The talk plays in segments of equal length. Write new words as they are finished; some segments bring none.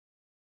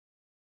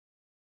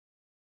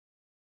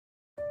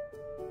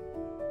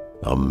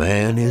A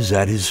man is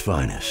at his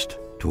finest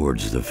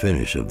towards the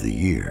finish of the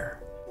year.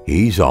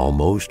 He's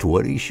almost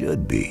what he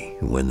should be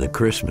when the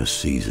Christmas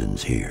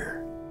season's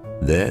here.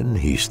 Then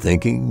he's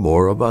thinking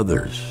more of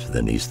others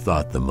than he's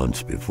thought the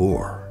months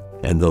before,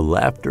 and the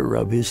laughter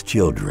of his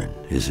children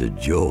is a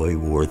joy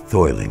worth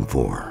toiling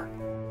for.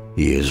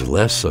 He is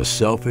less a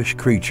selfish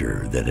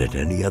creature than at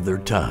any other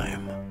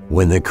time.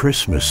 When the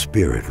Christmas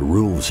spirit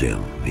rules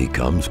him, he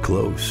comes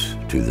close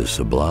to the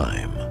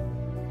sublime.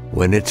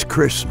 When it's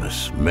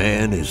Christmas,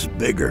 man is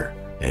bigger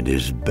and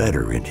is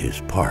better in his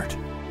part.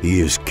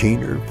 He is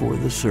keener for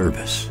the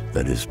service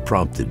that is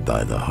prompted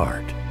by the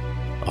heart.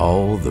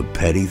 All the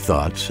petty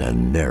thoughts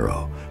and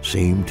narrow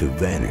seem to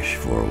vanish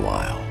for a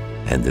while,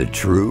 and the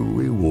true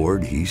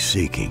reward he's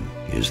seeking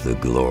is the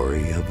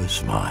glory of a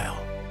smile.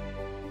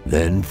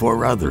 Then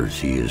for others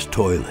he is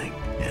toiling,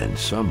 and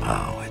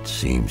somehow it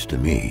seems to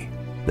me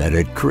that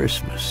at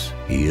Christmas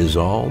he is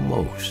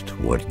almost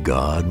what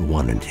God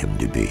wanted him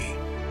to be.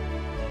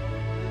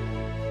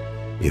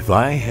 If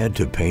I had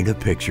to paint a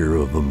picture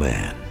of a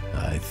man,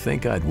 I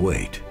think I'd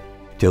wait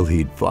till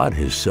he'd fought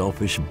his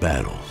selfish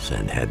battles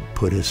and had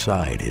put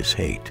aside his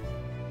hate.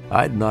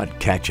 I'd not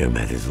catch him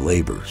at his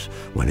labors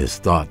when his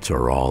thoughts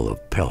are all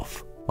of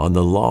pelf, on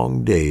the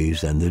long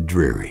days and the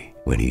dreary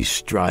when he's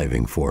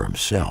striving for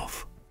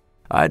himself.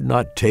 I'd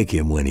not take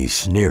him when he's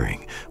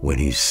sneering, when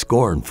he's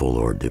scornful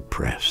or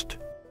depressed.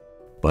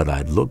 But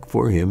I'd look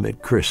for him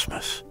at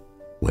Christmas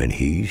when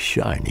he's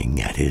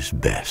shining at his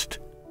best.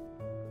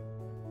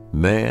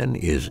 Man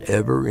is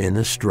ever in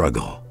a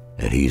struggle,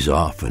 and he's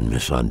often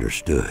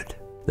misunderstood.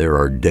 There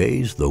are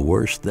days the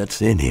worst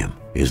that's in him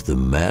is the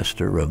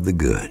master of the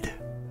good.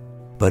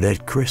 But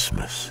at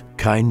Christmas,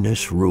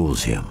 kindness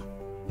rules him,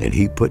 and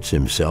he puts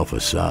himself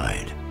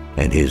aside,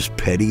 and his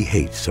petty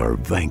hates are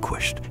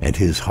vanquished, and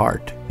his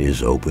heart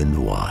is opened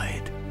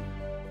wide.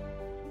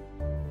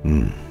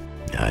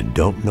 I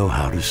don't know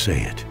how to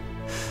say it,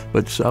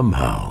 but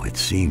somehow it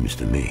seems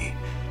to me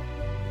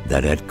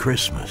that at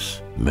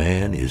Christmas,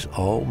 man is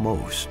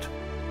almost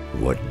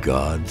what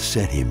God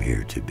sent him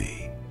here to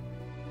be.